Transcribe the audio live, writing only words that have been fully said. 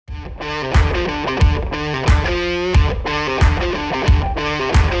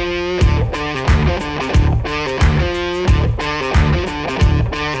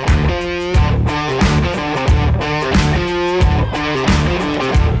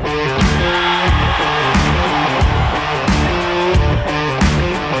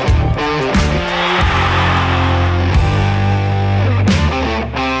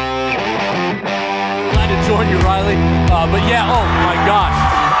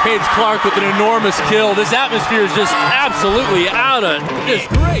Paige Clark with an enormous kill. This atmosphere is just absolutely out of this.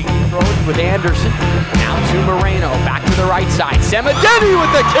 Great. With Anderson. Now to Moreno. Back to the right side. Semideni with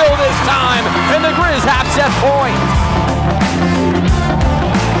the kill this time. And the Griz have set point.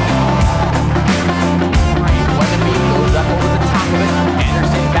 Goes up over the top of it.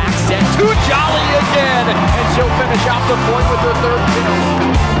 Anderson back set to Jolly again. And she'll finish off the point with her third kill.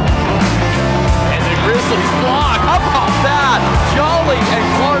 And the Grizzlies block. How about that? Jolly and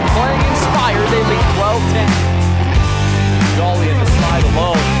Clark playing inspired. They lead 12-10. Jolly in the slide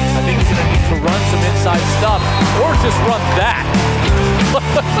alone. I think he's going to need to run some inside stuff or just run that.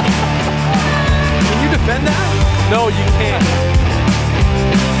 Can you defend that? No, you can't.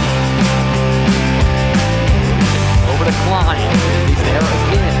 Over to Klein. He's there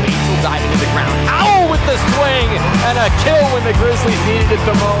again. Basil diving to the ground. Ow with the swing and a kill when the Grizzlies needed it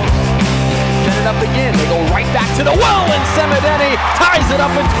the most. Set it up again. They go right back to the well, and Semideni ties it up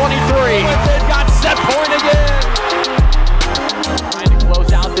in 23. They've got set point again. Trying to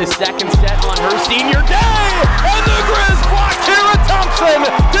close out this second set on her senior day, and the Griz block Kira Thompson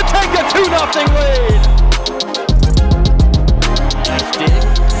to take a 2-0 lead. Nice dig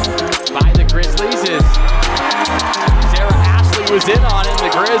by the Grizzlies as Sarah Ashley was in on it. The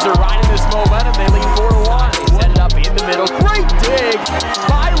Griz are riding this momentum. They lead 4-1. They set it up in the middle. Great dig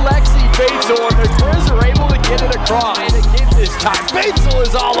by Lexi Batesel, and the Griz are able to get it across. And again this time, Batesel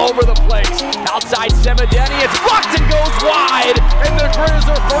is all over the place. Outside Semideni, it's blocked and goes wide, and the Griz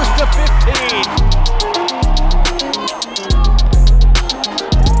are first to 15.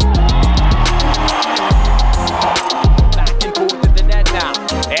 Back and forth at the net now.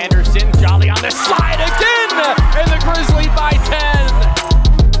 Anderson, Jolly on the slide again, and the Griz lead by 10.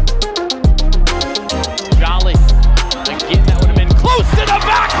 Jolly, again, that would have been close to the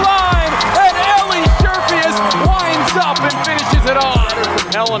back line, and Ellie Sherfius winds up and finishes it on from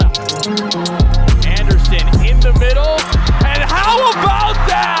Helena. Anderson in the middle, and how about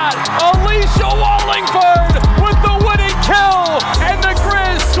that? Alicia Wallingford with the winning kill, and the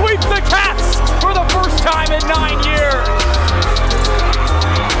Griz sweep the Cats for the first time in 9 years.